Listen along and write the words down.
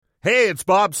Hey, it's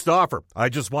Bob Stauffer. I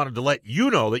just wanted to let you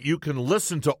know that you can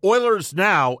listen to Oilers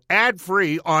Now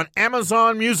ad-free on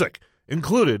Amazon Music,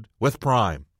 included with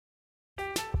Prime.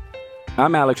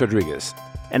 I'm Alex Rodriguez.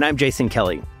 And I'm Jason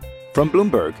Kelly. From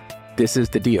Bloomberg, this is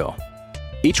The Deal.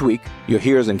 Each week, you'll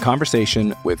hear us in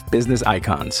conversation with business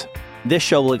icons. This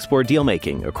show will explore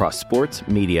deal-making across sports,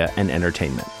 media, and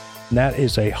entertainment. That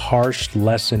is a harsh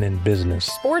lesson in business.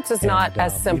 Sports is not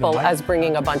as simple as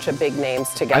bringing a bunch of big names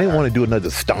together. I didn't want to do another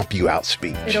stomp you out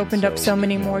speech. It opened up so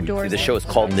many more doors. The show is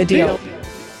called The Deal.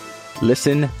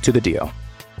 Listen to The Deal.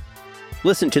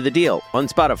 Listen to The Deal on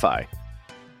Spotify.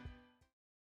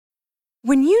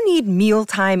 When you need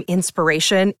mealtime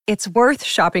inspiration, it's worth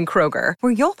shopping Kroger,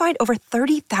 where you'll find over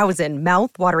 30,000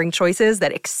 mouth-watering choices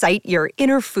that excite your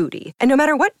inner foodie. And no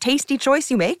matter what tasty choice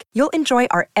you make, you'll enjoy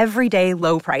our everyday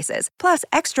low prices, plus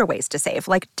extra ways to save,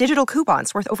 like digital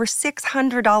coupons worth over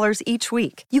 $600 each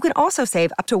week. You can also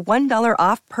save up to $1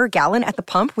 off per gallon at the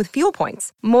pump with fuel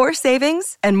points. More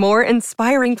savings and more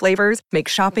inspiring flavors make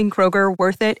shopping Kroger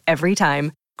worth it every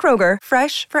time. Kroger,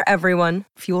 fresh for everyone.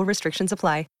 Fuel restrictions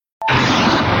apply.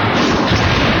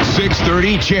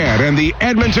 6:30 Chad and the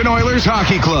Edmonton Oilers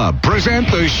Hockey Club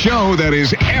present the show that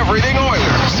is everything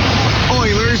Oilers.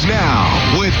 Oilers Now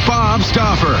with Bob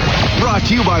Stauffer. Brought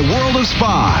to you by World of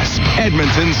Spas,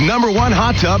 Edmonton's #1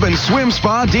 hot tub and swim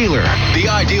spa dealer. The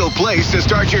ideal place to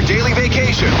start your daily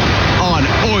vacation on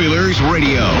Oilers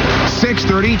Radio.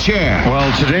 6:30 Chad. Well,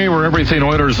 today we're everything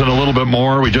Oilers and a little bit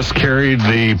more. We just carried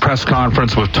the press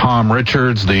conference with Tom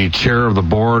Richards, the chair of the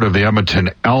board of the Edmonton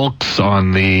Elks,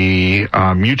 on the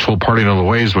mutual parting of the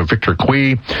ways with Victor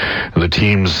Cui, the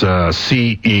team's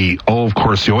CEO. Of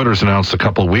course, the Oilers announced a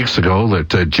couple of weeks ago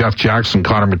that Jeff Jackson,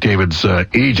 Connor McDavid's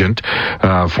agent,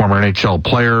 former NHL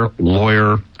player,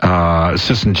 lawyer,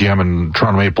 assistant GM in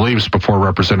Toronto Maple Leafs before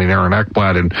representing Aaron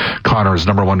Ekblad and Connor's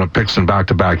 #1 picks in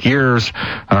back-to-back years,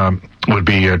 would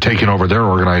be taking over their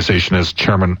organization as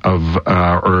chairman of,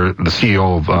 or the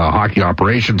CEO of hockey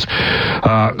operations.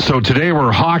 So today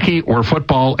we're hockey, we're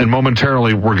football, and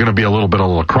momentarily we're going to be a little bit of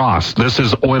lacrosse. This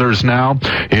is Oilers Now.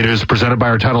 It is presented by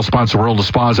our title sponsor, World of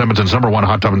Spas, Edmonton's #1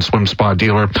 hot tub and swim spa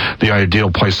dealer, the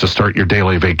ideal place to start your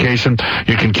daily vacation.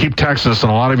 You can keep texting us,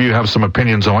 and a lot of you have some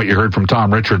opinions on what you heard from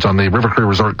Tom Richards on the River Cree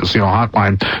Resort Casino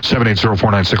hotline,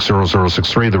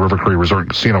 780-496-0063, the River Cree Resort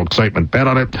Casino excitement bet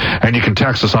on it. And you can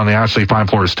text us on the Ashley Fine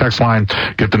Floors text line.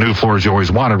 Get the new floors you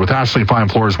always wanted with Ashley Fine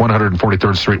Floors,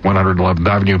 143rd Street, 111th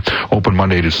Avenue, open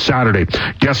Monday to Saturday.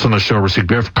 Guests on the show receive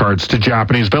gift cards to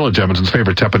Japanese Village, Edmonton's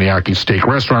favorite teppanyaki steak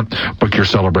restaurant. Book your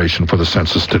celebration for the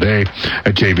census today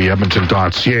at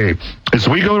jvedmonton.ca. As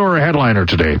we go to our headliner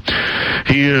today,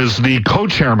 he is the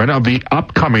co-chairman of the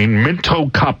upcoming Minto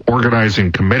Cup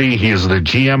organizing committee. He is the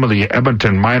GM of the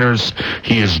Edmonton Miners.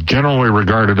 He is generally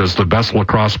regarded as the best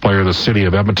lacrosse player the city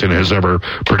of Edmonton has ever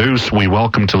produced. We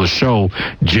welcome to the show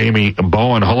Jamey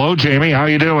Bowen. Hello, Jamey. How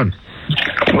you doing?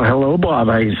 Well, hello, Bob.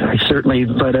 I certainly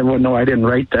let everyone know I didn't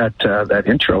write that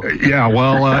intro. Yeah,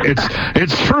 well,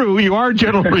 it's true. You are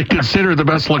generally considered the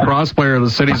best lacrosse player the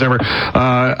city's ever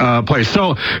played.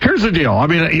 So here's the deal. I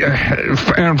mean,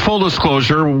 and full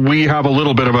disclosure, we have a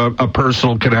little bit of a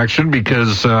personal connection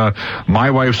because my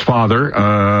wife's father,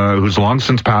 who's long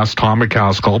since passed, Tom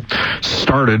McCaskill,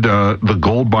 started the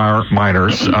Gold Bar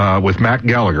Miners with Matt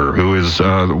Gallagher, who was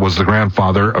the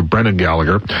grandfather of Brendan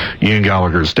Gallagher, Ian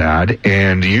Gallagher's dad.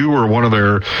 And you were one of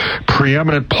their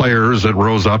preeminent players that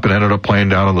rose up and ended up playing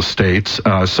down in the States.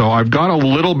 So I've got a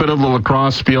little bit of the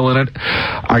lacrosse feel in it.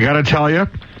 I got to tell you,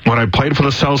 when I played for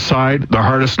the South Side, the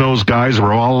hardest-nosed guys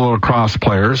were all lacrosse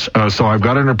players. So I've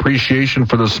got an appreciation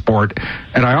for the sport.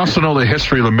 And I also know the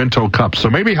history of the Minto Cup. So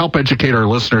maybe help educate our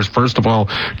listeners, first of all,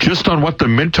 just on what the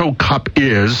Minto Cup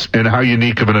is and how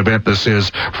unique of an event this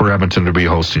is for Edmonton to be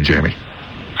hosting, Jamey.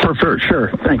 For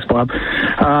sure. Thanks, Bob.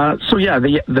 So yeah,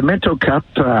 the Minto Cup,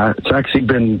 it's actually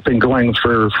been going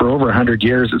for over 100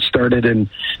 years. It started in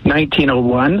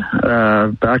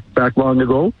 1901, back long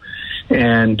ago.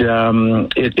 And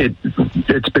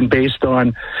it's been based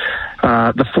on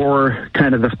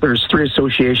there's 3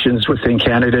 associations within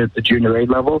Canada at the junior A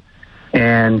level.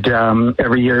 And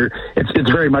every year,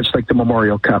 it's very much like the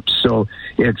Memorial Cup. So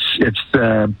it's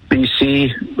the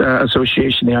BC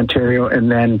Association, the Ontario, and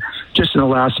then just in the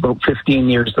last about 15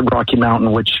 years, the Rocky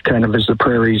Mountain, which kind of is the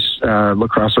Prairies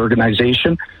lacrosse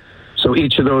organization. So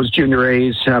each of those junior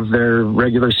A's have their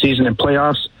regular season and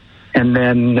playoffs. And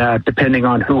then depending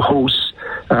on who hosts,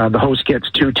 the host gets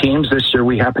 2 teams. This year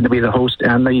we happen to be the host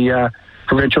and the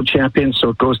provincial champion.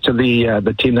 So it goes to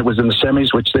the team that was in the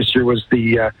semis, which this year was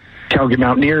the Calgary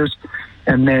Mountaineers.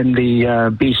 And then the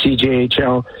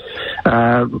BCJHL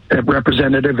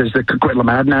representative is the Coquitlam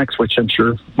Adanacs, which I'm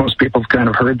sure most people have kind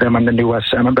of heard them on the New West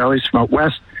Salmon Bellies from out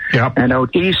west. Yep. And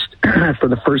out east, for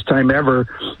the first time ever,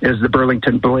 is the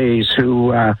Burlington Blaze,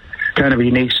 who kind of a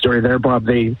unique story there, Bob.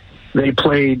 They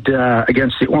played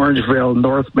against the Orangeville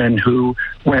Northmen, who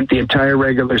went the entire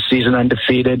regular season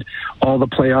undefeated, all the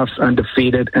playoffs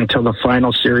undefeated, until the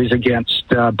final series against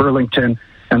Burlington.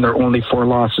 And their only 4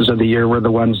 losses of the year were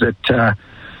the ones that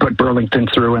put Burlington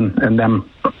through and them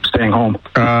staying home.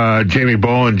 Jamey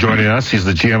Bowen joining us. He's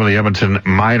the GM of the Edmonton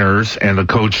Miners and the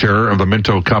co-chair of the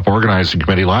Minto Cup Organizing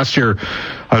Committee. Last year,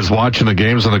 I was watching the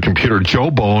games on the computer.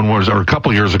 A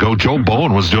couple years ago, Joe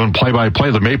Bowen was doing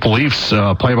play-by-play, the Maple Leafs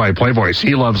play-by-play voice.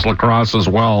 He loves lacrosse as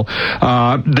well.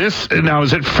 Now,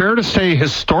 is it fair to say,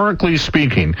 historically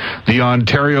speaking, the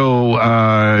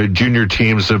Ontario junior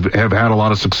teams have had a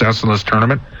lot of success in this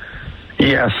tournament?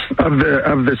 Yes, of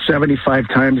the 75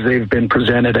 times they've been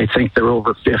presented, I think they're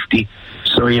over 50.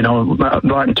 So,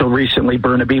 not until recently,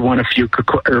 Burnaby won a few,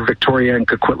 or Victoria and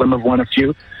Coquitlam have won a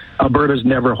few. Alberta's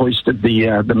never hoisted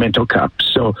the Minto Cup.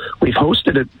 So we've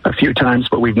hosted it a few times,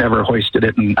 but we've never hoisted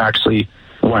it and actually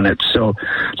won it. So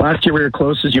last year we were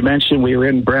close, as you mentioned. We were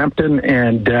in Brampton,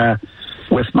 and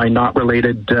with my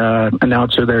not-related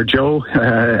announcer there, Joe,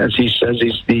 as he says,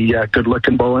 he's the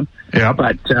good-looking Bowen. Yeah.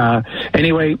 But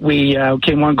anyway, we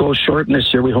came 1 goal short, and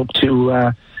this year we hope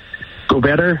to go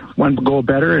better, 1 goal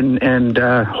better, and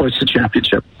hoist the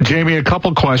championship. Jamey, a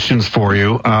couple questions for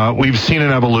you. We've seen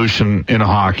an evolution in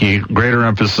hockey, greater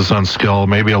emphasis on skill,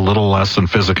 maybe a little less on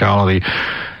physicality.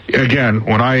 Again,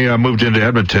 when I moved into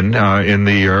Edmonton in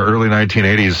the early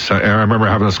 1980s, I remember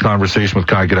having this conversation with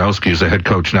Guy Godowski, who's the head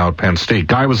coach now at Penn State.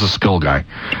 Guy was a skill guy,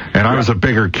 and I was a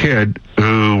bigger kid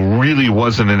who really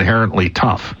wasn't inherently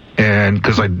tough. And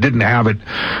because I didn't have it,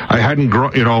 I hadn't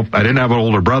grown, I didn't have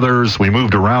older brothers. We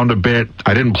moved around a bit.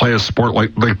 I didn't play a sport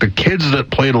like the kids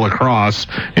that played lacrosse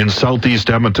in Southeast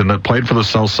Edmonton that played for the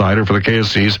South Side or for the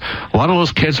KSCs. A lot of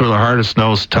those kids were the hardest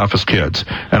nosed, toughest kids.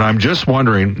 And I'm just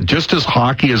wondering, just as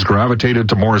hockey has gravitated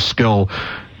to more skill,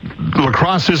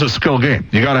 lacrosse is a skill game.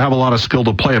 You got to have a lot of skill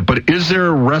to play it. But is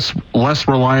there less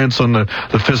reliance on the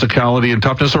physicality and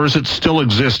toughness, or does it still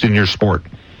exist in your sport?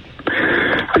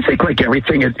 I think, like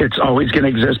everything, it's always going to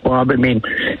exist, Bob. I mean,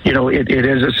 it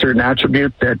is a certain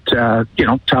attribute that,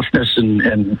 toughness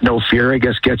and no fear, I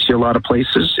guess, gets you a lot of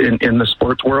places in the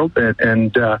sports world.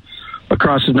 And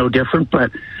lacrosse is no different.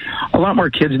 But a lot more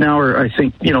kids now are, I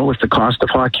think, with the cost of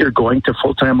hockey, are going to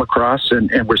full-time lacrosse,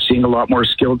 and we're seeing a lot more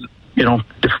skilled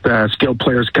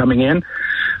players coming in.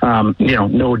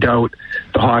 No doubt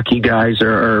the hockey guys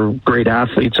are great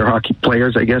athletes or hockey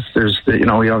players. I guess there's,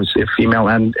 we obviously have female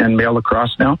and male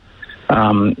lacrosse now.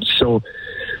 So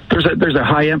there's a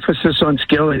high emphasis on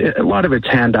skill. A lot of it's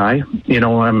hand-eye.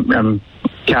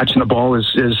 Catching the ball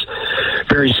is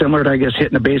very similar to, I guess,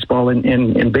 hitting a baseball.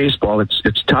 In baseball,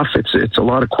 it's tough. It's a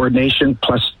lot of coordination.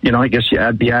 Plus, I guess you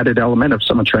add the added element of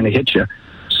someone trying to hit you.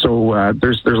 So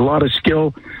there's a lot of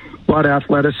skill, a lot of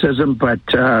athleticism, but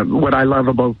what I love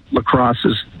about lacrosse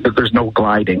is that there's no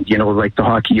gliding. Like the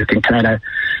hockey, you can kind of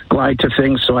glide to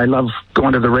things. So I love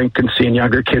going to the rink and seeing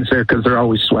younger kids there because they're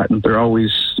always sweating. They're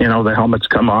always, the helmets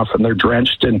come off and they're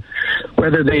drenched. And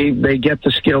whether they get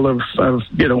the skill of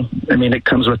it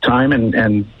comes with time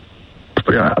and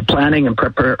planning and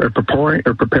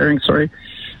preparing.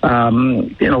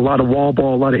 A lot of wall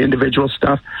ball, a lot of individual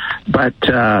stuff, but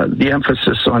the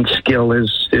emphasis on skill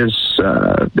is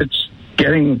it's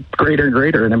getting greater and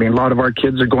greater. And I mean, a lot of our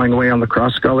kids are going away on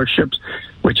lacrosse scholarships,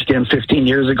 which again, 15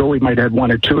 years ago, we might have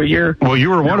 1 or 2 a year. Well,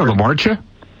 you were one of them, aren't you?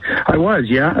 I was,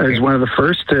 yeah. I was one of the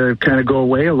first to kind of go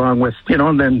away, along with,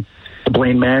 and then the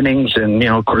Blaine Mannings and,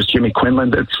 of course, Jimmy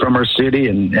Quinlan, that's from our city,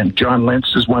 and John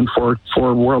Lentz has won four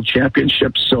world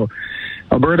championships. So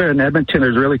Alberta and Edmonton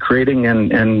is really creating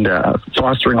and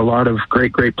fostering a lot of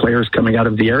great players coming out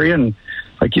of the area. And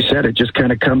like you said, it just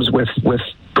kind of comes with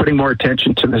putting more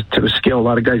attention to the skill. A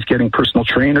lot of guys getting personal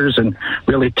trainers and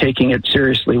really taking it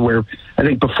seriously, where I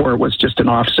think before it was just an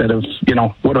offset of,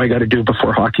 what do I got to do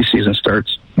before hockey season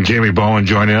starts? Jamey Bowen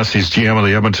joining us. He's GM of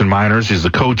the Edmonton Miners. He's the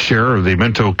co-chair of the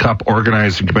Minto Cup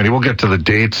Organizing Committee. We'll get to the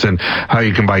dates and how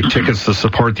you can buy tickets to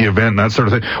support the event and that sort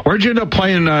of thing. Where'd you end up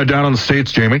playing down in the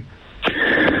States, Jamey?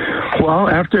 Well,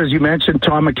 after, as you mentioned,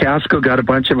 Tom McCaskill got a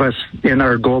bunch of us in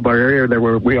our Gold Bar area there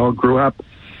where we all grew up.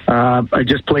 I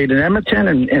just played in Edmonton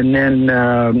and then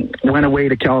went away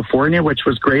to California, which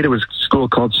was great. It was a school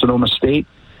called Sonoma State.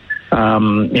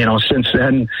 Since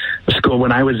then, the school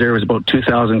when I was there was about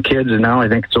 2,000 kids, and now I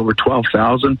think it's over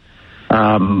 12,000.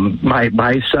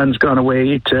 My son's gone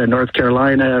away to North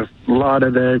Carolina. A lot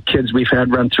of the kids we've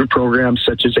had run through programs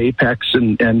such as Apex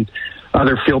and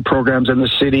other field programs in the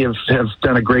city have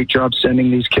done a great job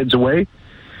sending these kids away.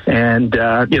 And,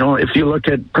 if you look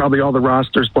at probably all the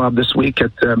rosters, Bob, this week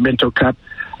at the Minto Cup,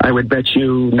 I would bet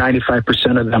you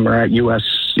 95% of them are at U.S.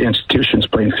 institutions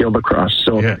playing field lacrosse.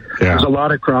 So there's a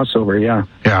lot of crossover, Yeah,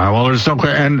 well, there's no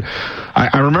clear. And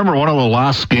I remember one of the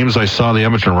last games I saw the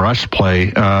Edmonton Rush play,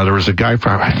 there was a guy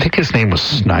from, I think his name was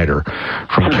Snyder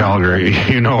from Calgary.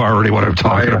 You know already what I'm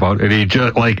talking about. And he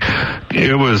just,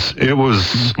 it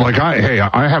was like,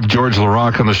 I have George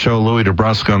Larocque on the show, Louis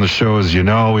DeBrusque on the show, as you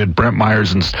know. We had Brent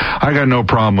Myers, and I got no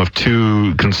problem with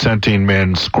two consenting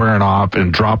men squaring off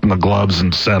and dropping the gloves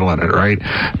and settling it, right?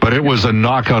 But it was a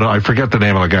knockout. I forget the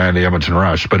name of the guy in the Edmonton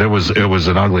Rush, but it was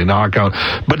an ugly knockout.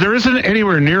 But there isn't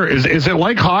anywhere near. Is it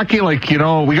like hockey? We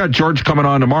got George coming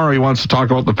on tomorrow. He wants to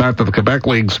talk about the fact that the Quebec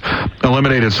leagues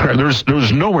eliminated.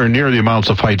 There's nowhere near the amounts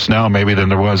of fights now, maybe, than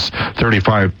there was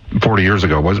 35, 40 years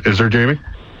ago. Is there, Jamey?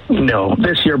 No,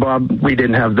 this year, Bob,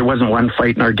 there wasn't one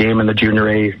fight in our game in the junior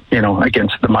A,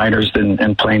 against the minors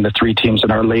and playing the three teams in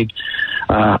our league.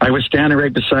 I was standing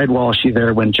right beside Walshy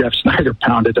there when Jeff Snyder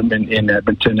pounded him in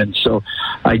Edmonton, and so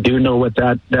I do know what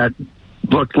that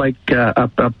looked like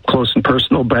up close and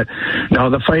personal. But no,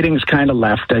 the fighting's kind of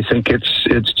left. I think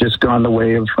it's just gone the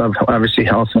way of obviously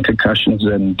health and concussions,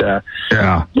 and there's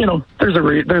a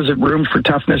room for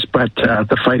toughness, but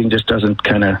the fighting just doesn't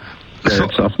kind of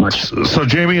itself much. So,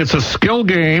 Jamey, it's a skill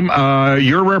game.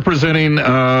 You're representing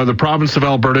the province of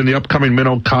Alberta in the upcoming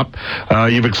Minto Cup.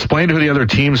 You've explained who the other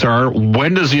teams are.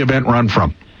 When does the event run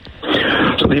from?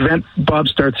 So the event, Bob,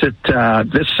 starts at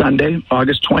this Sunday,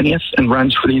 August 20th, and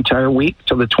runs for the entire week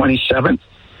till the 27th.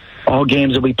 All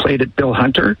games will be played at Bill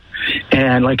Hunter.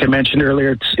 And like I mentioned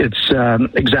earlier, it's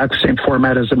exactly the same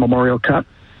format as the Memorial Cup.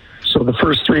 So the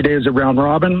first 3 days are round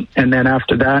robin, and then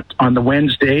after that, on the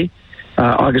Wednesday,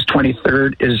 August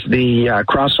 23rd, is the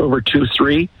crossover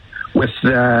 2-3 with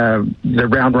the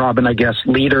round robin, I guess,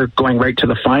 leader going right to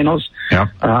the finals. Yeah.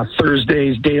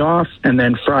 Thursday's day off, and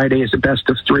then Friday is the best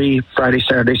of three, Friday,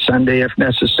 Saturday, Sunday, if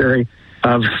necessary,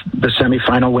 of the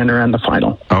semifinal winner and the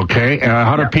final. Okay.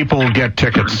 How do people get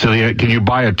tickets? Can you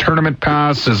buy a tournament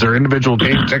pass? Is there individual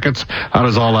game tickets? How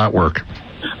does all that work?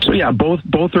 So, yeah,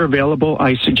 both are available.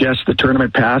 I suggest the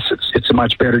tournament pass. It's a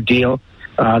much better deal.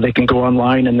 They can go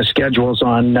online, and the schedule's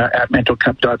on at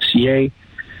mentocup.ca.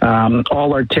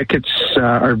 All our tickets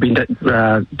are being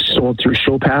sold through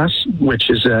ShowPass, which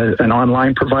is an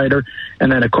online provider.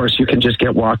 And then, of course, you can just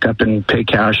get walk up and pay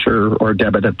cash or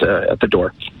debit at the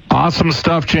door. Awesome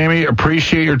stuff, Jamey.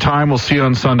 Appreciate your time. We'll see you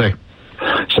on Sunday.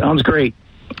 Sounds great.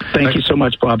 Thank you so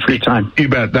much, Bob, for your time. You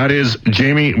bet. That is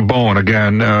Jamey Bowen,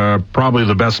 again, probably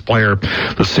the best player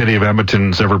the city of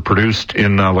Edmonton's ever produced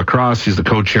in lacrosse. He's the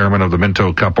co-chairman of the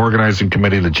Minto Cup Organizing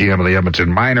Committee, the GM of the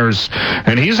Edmonton Miners,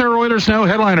 and he's our Oilers Now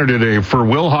headliner today for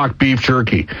Wilhauk Beef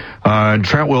Jerky. And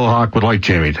Trent Wilhauk would like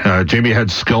Jamey. Jamey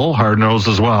had skill, hard-nosed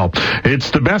as well.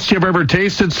 It's the best you've ever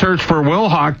tasted. Search for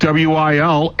Wilhauk,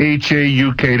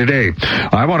 W-I-L-H-A-U-K today.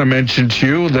 I want to mention to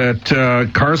you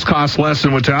that cars cost less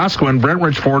in Wetaskiwin.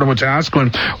 Brentridge Ford in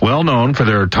Wetaskiwin, well known for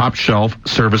their top shelf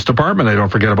service department. They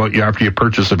don't forget about you after you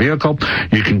purchase a vehicle.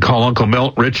 You can call Uncle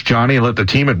Milt, Rich, Johnny, and let the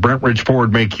team at Brentridge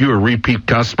Ford make you a repeat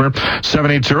customer.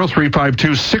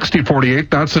 780-352-6048.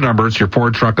 That's the number. It's your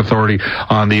Ford Truck Authority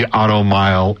on the Auto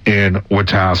Mile in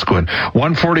Wetaskiwin.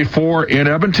 144 in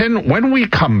Edmonton. When we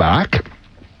come back,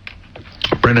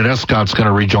 Brendan Escott's going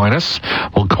to rejoin us.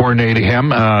 We'll coordinate him.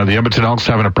 The Edmonton Elks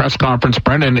having a press conference.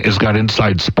 Brendan has got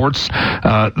Inside Sports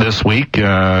this week,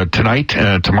 tonight,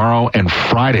 tomorrow, and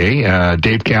Friday.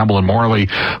 Dave Campbell and Morley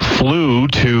flew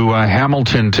to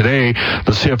Hamilton today.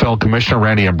 The CFL Commissioner,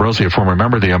 Randy Ambrosi, a former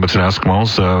member of the Edmonton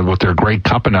Eskimos, with their Grey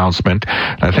Cup announcement.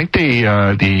 I think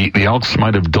the Elks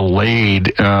might have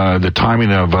delayed the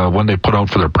timing of when they put out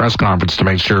for their press conference to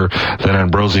make sure that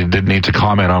Ambrosi didn't need to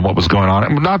comment on what was going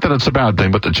on. Not that it's a bad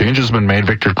thing, but the change has been made.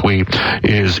 Victor Cui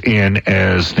is in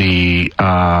as the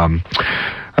out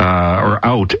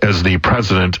as the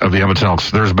president of the Edmonton Elks.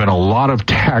 There's been a lot of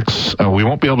texts. We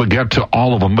won't be able to get to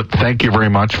all of them, but thank you very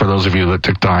much for those of you that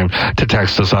took time to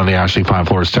text us on the Ashley Fine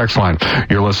Floors text line.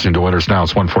 You're listening to Oilers Now.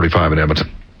 It's 1:45 in Edmonton.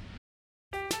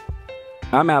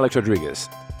 I'm Alex Rodriguez.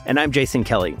 And I'm Jason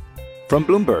Kelly. From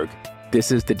Bloomberg,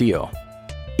 this is The Deal.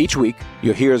 Each week,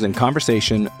 you'll hear us in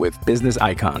conversation with business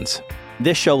icons.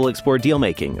 This show will explore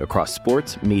deal-making across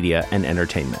sports, media, and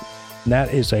entertainment.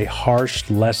 That is a harsh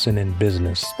lesson in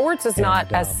business. Sports is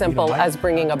not as simple as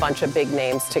bringing a bunch of big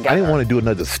names together. I didn't want to do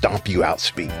another stomp you out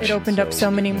speech. It opened up so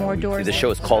many more doors. The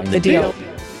show is called The Deal.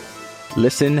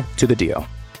 Listen to The Deal.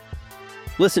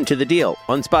 Listen to The Deal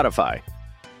on Spotify.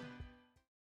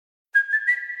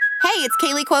 Hey, it's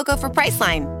Kaylee Cuoco for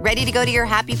Priceline. Ready to go to your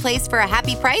happy place for a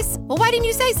happy price? Well, why didn't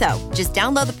you say so? Just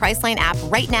download the Priceline app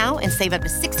right now and save up to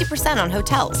 60% on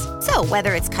hotels. So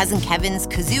whether it's Cousin Kevin's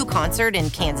Kazoo Concert in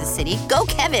Kansas City, go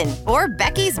Kevin, or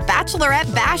Becky's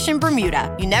Bachelorette Bash in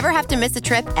Bermuda, you never have to miss a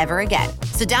trip ever again.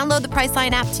 So download the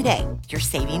Priceline app today. Your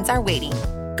savings are waiting.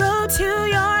 Go to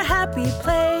your happy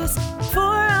place for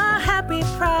a happy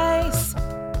price.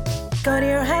 Go to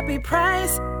your happy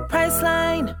price,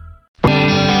 Priceline.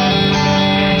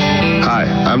 Hi,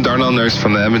 I'm Darnell Nurse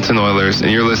from the Edmonton Oilers,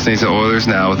 and you're listening to Oilers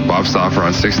Now with Bob Stauffer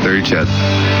on 630 CHED.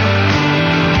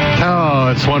 Oh,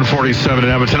 it's 1:47 in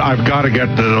Edmonton. I've got to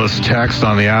get this text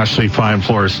on the Ashley Fine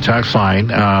Floors text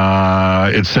line.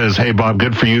 It says, hey, Bob,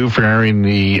 good for you for airing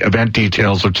the event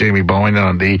details with Jamey Bowen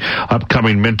on the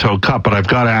upcoming Minto Cup. But I've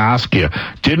got to ask you,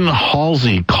 didn't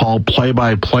Halsey call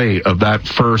play-by-play of that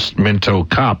first Minto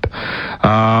Cup?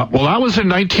 Well, that was in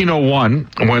 1901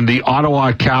 when the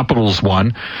Ottawa Capitals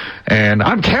won. And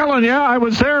I'm telling you, I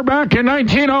was there back in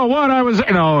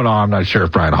 1901. No, I'm not sure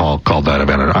if Brian Hall called that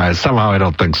event. Somehow I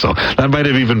don't think so. That might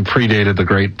have even predated the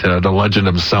great, the legend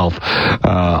himself,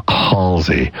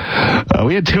 Halsey.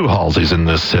 We had two Halseys in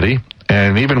this city.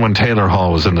 And even when Taylor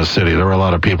Hall was in the city, there were a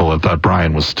lot of people that thought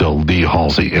Brian was still the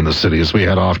Halsey in the city. As we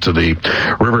head off to the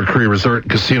River Cree Resort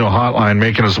Casino Hotline,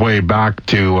 making his way back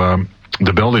to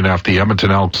the building after the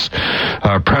Edmonton Elks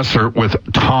presser with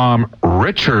Tom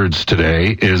Richards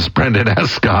today is Brendan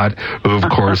Escott, who, of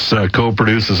course,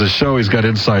 co-produces the show. He's got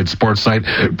Inside Sports Night.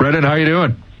 Brendan, how you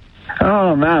doing?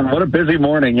 Oh, man, what a busy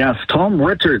morning. Yes, Tom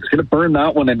Richards. Going to burn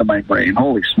that one into my brain.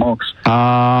 Holy smokes.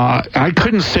 I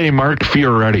couldn't say Mark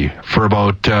Fioretti for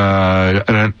about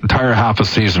an entire half a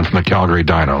season from the Calgary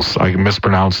Dinos. I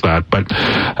mispronounced that. But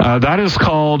that is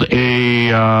called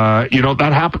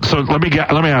that happened. So let me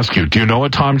ask you, do you know a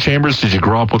Tom Chambers? Did you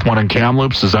grow up with one in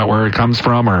Kamloops? Is that where it comes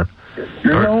from?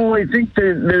 No, I think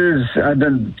there's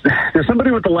somebody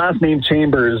with the last name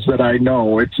Chambers that I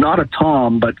know. It's not a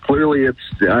Tom, but clearly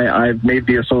I've made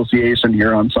the association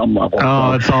here on some level.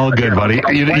 Oh, so, it's all good, buddy.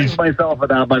 I'll blame myself for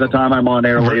that by the time I'm on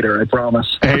air later, I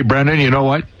promise. Hey, Brendan, you know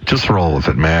what? Just roll with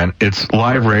it, man. It's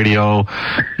live radio.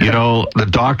 You know, the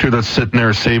doctor that's sitting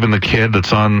there saving the kid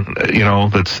that's on,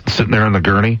 that's sitting there in the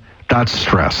gurney. That's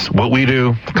stress. What we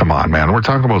do, come on, man. We're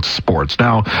talking about sports.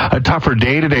 Now, a tougher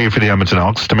day today for the Edmonton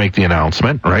Elks to make the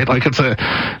announcement, right? Like, it's a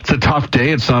tough day.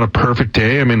 It's not a perfect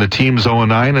day. I mean, the team's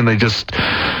 0-9, and they just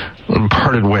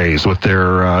parted ways with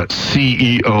their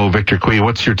CEO, Victor Cui.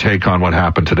 What's your take on what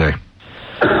happened today?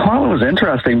 Well, it was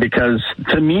interesting because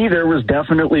to me there was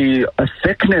definitely a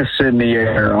thickness in the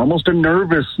air, almost a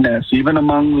nervousness, even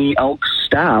among the Elks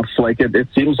staff. Like it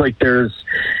seems like there's,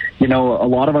 a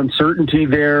lot of uncertainty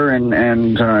there,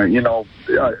 and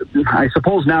I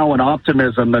suppose now an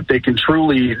optimism that they can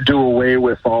truly do away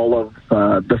with all of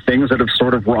the things that have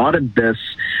sort of rotted this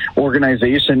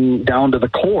organization down to the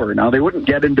core. Now, they wouldn't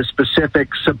get into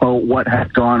specifics about what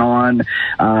had gone on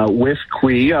with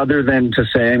Cui, other than to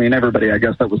say, everybody, I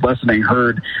guess, that was listening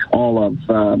heard all of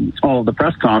the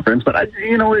press conference. But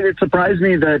it surprised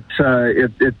me that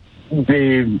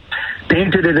they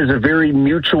painted it as a very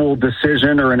mutual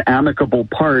decision or an amicable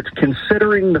part,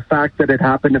 considering the fact that it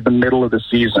happened in the middle of the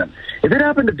season. If it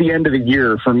happened at the end of the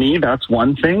year, for me, that's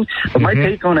one thing. But my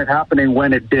take on it happening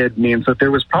when it did means that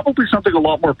there was probably something a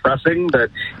lot more pressing that,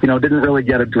 didn't really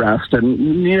get addressed.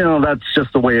 And, that's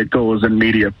just the way it goes in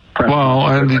media. Well,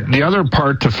 and the other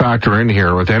part to factor in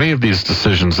here with any of these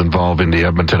decisions involving the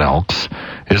Edmonton Elks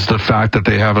is the fact that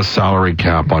they have a salary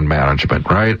cap on management,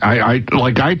 right?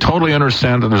 I totally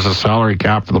understand that there's a salary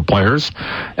cap for the players,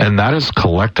 and that is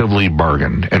collectively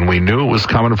bargained. And we knew it was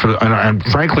coming and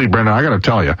frankly, Brendan, I got to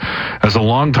tell you, as a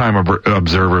longtime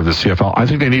observer of the CFL, I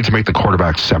think they need to make the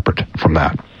quarterback separate from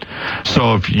that.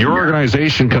 So if your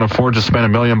organization can afford to spend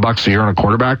 $1 million a year on a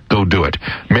quarterback, go do it.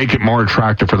 Make it more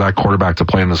attractive for that quarterback to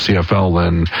play in the CFL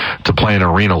than to play in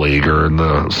Arena League or in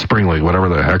the Spring League, whatever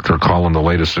the heck they're calling the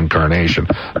latest incarnation.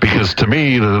 Because to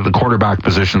me, the quarterback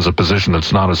position is a position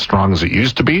that's not as strong as it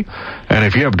used to be. And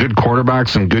if you have good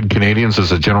quarterbacks and good Canadians,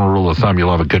 as a general rule of thumb,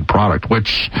 you'll have a good product,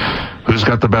 who's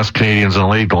got the best Canadians in the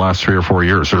league the last 3 or 4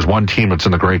 years? There's one team that's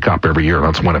in the Grey Cup every year.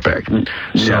 That's Winnipeg.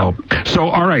 So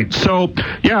all right. So,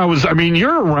 yeah,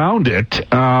 you're around it.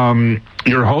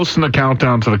 You're hosting the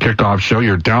countdown to the kickoff show.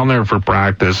 You're down there for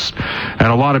practice. And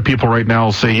a lot of people right now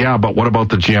will say, yeah, but what about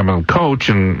the GM and coach?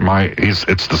 And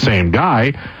it's the same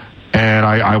guy. And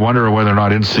I wonder whether or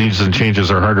not in-season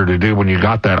changes are harder to do when you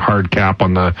got that hard cap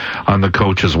on the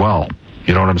coach as well.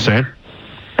 You know what I'm saying?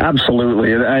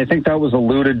 Absolutely. I think that was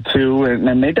alluded to,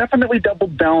 and they definitely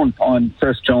doubled down on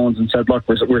Chris Jones and said, look,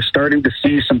 we're starting to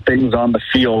see some things on the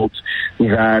field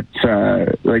that,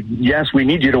 yes, we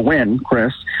need you to win,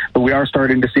 Chris, but we are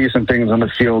starting to see some things on the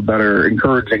field that are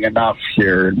encouraging enough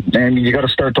here. And you got to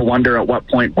start to wonder at what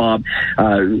point, Bob,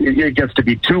 it gets to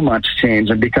be too much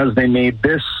change. And because they made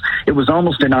this, it was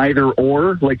almost an either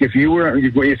or. Like if you were going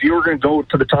to go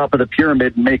to the top of the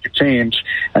pyramid and make a change,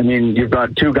 I mean, you've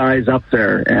got two guys up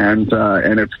there. And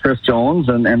it's Chris Jones,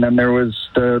 and then there was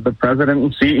the president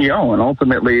and CEO. And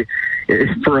ultimately,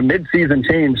 for a mid-season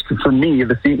change, for me,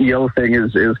 the CEO thing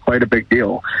is quite a big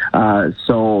deal.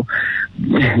 So,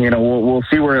 we'll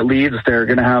see where it leads. They're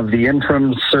going to have the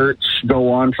interim search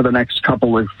go on for the next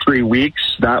couple of 3 weeks.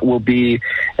 That will be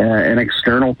an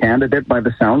external candidate by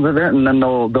the sounds of it, and then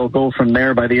they'll go from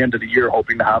there by the end of the year,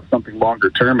 hoping to have something longer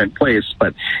term in place.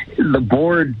 But the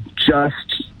board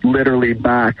just literally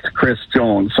backed Chris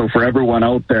Jones. So for everyone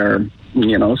out there,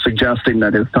 suggesting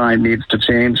that his time needs to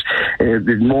change,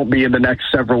 it won't be in the next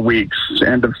several weeks,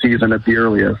 end of season at the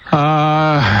earliest.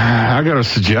 I got a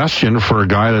suggestion for a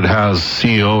guy that has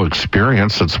CEO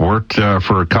experience that's worked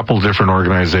for a couple different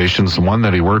organizations, one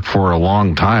that he worked for a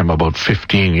long time, about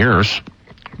 15 years,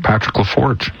 Patrick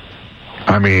LaForge.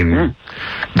 I mean,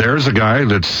 there's a guy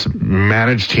that's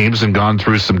managed teams and gone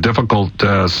through some difficult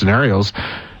scenarios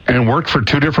and worked for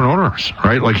two different owners,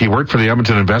 right? Like he worked for the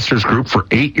Edmonton Investors Group for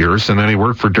 8 years, and then he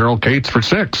worked for Daryl Cates for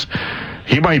 6.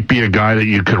 He might be a guy that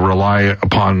you could rely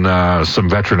upon some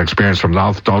veteran experience from.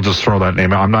 I'll just throw that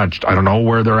name out. I don't know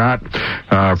where they're at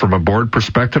from a board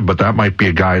perspective, but that might be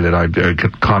a guy that I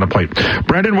could contemplate.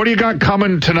 Brendan, what do you got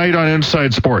coming tonight on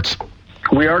Inside Sports?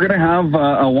 We are going to have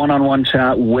a one-on-one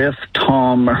chat with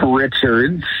Tom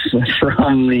Richards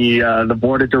from the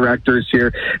board of directors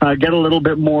here. Get a little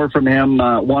bit more from him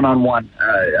one-on-one.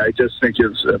 I just think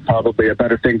is probably a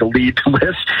better thing to lead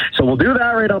with. So we'll do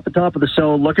that right off the top of the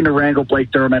show. Looking to wrangle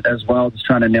Blake Dermott as well. Just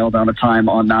trying to nail down a time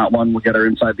on that one. We'll get our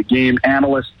Inside the Game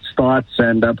analysts' thoughts,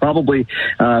 and probably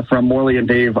from Morley and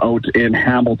Dave out in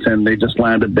Hamilton. They just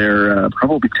landed there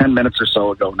probably 10 minutes or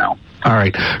so ago now. All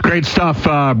right. Great stuff,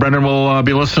 Brendan. We'll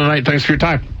be listening tonight. Thanks for your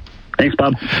time. Thanks,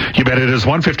 Bob. You bet. It is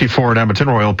 154 at Edmonton.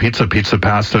 Royal Pizza, Pizza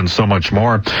Pasta, and so much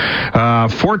more.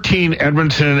 14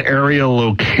 Edmonton area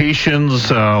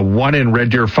locations, 1 in Red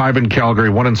Deer, 5 in Calgary,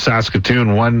 1 in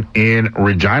Saskatoon, 1 in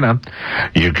Regina.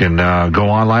 You can go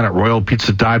online at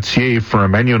royalpizza.ca for a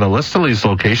menu and a list of these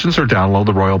locations, or download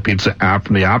the Royal Pizza app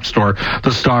from the App Store.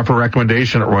 The stopper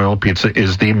recommendation at Royal Pizza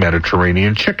is the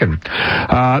Mediterranean chicken.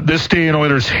 This day in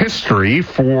Oilers history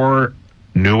for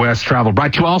New West Travel,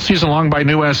 brought to you all season long by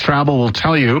New West Travel. Will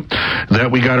tell you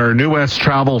that we got our New West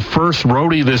Travel first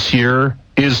roadie this year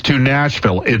is to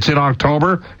Nashville. It's in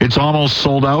October. It's almost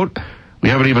sold out. We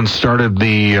haven't even started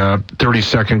the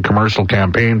 30-second commercial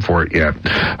campaign for it yet.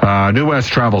 New West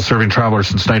Travel, serving travelers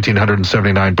since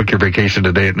 1979. Book your vacation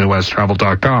today at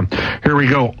newwesttravel.com. Here we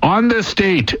go. On this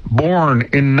date, born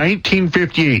in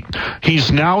 1958, he's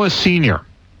now a senior.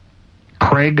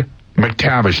 Craig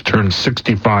McTavish turned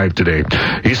 65 today.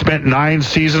 He spent 9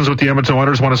 seasons with the Edmonton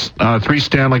Oilers, won 3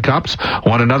 Stanley Cups,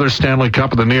 won another Stanley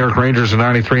Cup with the New York Rangers in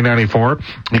 93-94.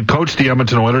 He coached the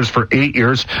Edmonton Oilers for 8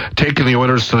 years, taking the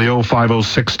Oilers to the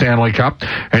 05-06 Stanley Cup,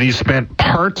 and he spent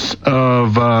parts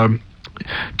of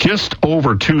just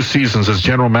over 2 seasons as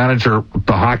general manager of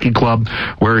the hockey club,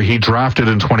 where he drafted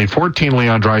in 2014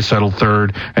 Leon Draisaitl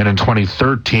 3rd, and in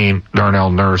 2013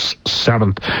 Darnell Nurse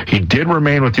 7th. He did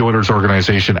remain with the Oilers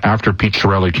organization after Pete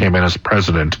Chiarelli came in as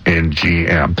president and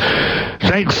GM.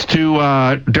 Thanks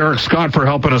to Derek Scott for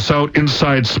helping us out.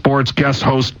 Inside Sports guest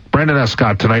host Brendan S.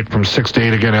 Scott tonight from 6 to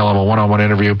 8. Again, he'll have a one-on-one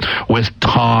interview with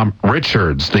Tom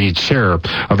Richards, the chair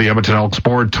of the Edmonton Elks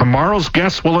board. Tomorrow's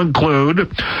guests will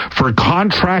include, for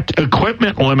Contract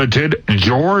Equipment Limited,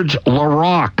 George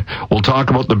Larocque. We'll talk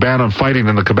about the ban on fighting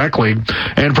in the Quebec League.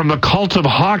 And from the Cult of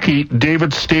Hockey,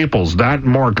 David Staples. That and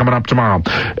more coming up tomorrow.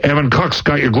 Evan Cook's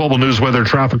got your global news weather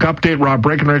traffic update. Rob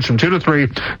Breckenridge from 2 to 3.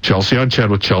 Chelsea on Ched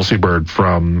with Chelsea Bird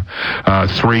from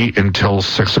 3 until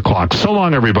 6 o'clock. So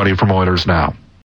long, everybody, from Oilers Now.